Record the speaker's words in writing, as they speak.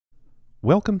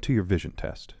Welcome to your vision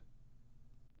test.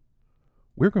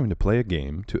 We're going to play a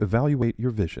game to evaluate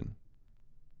your vision.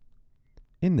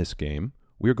 In this game,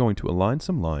 we are going to align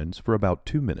some lines for about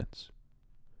 2 minutes.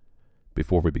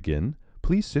 Before we begin,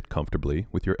 please sit comfortably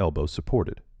with your elbows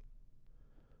supported.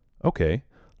 Okay,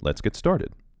 let's get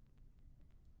started.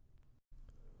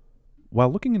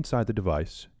 While looking inside the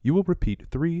device, you will repeat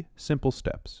 3 simple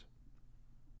steps.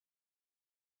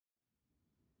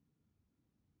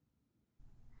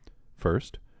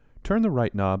 First, turn the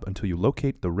right knob until you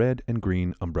locate the red and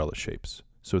green umbrella shapes,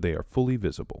 so they are fully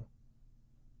visible.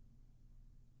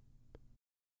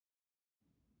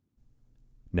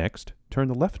 Next, turn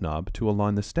the left knob to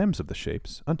align the stems of the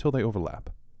shapes until they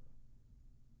overlap.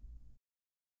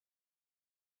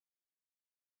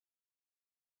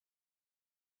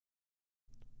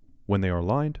 When they are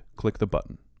aligned, click the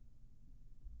button.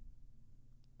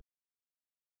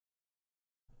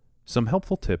 Some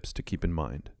helpful tips to keep in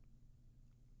mind.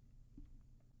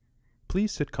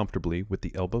 Please sit comfortably with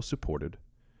the elbows supported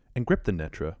and grip the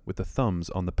Netra with the thumbs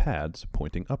on the pads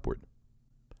pointing upward.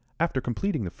 After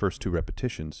completing the first 2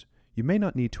 repetitions, you may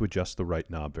not need to adjust the right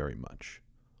knob very much,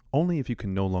 only if you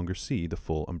can no longer see the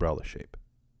full umbrella shape.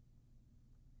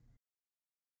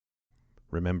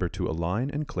 Remember to align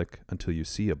and click until you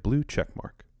see a blue check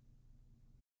mark.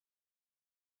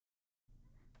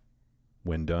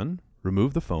 When done,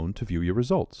 remove the phone to view your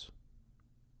results.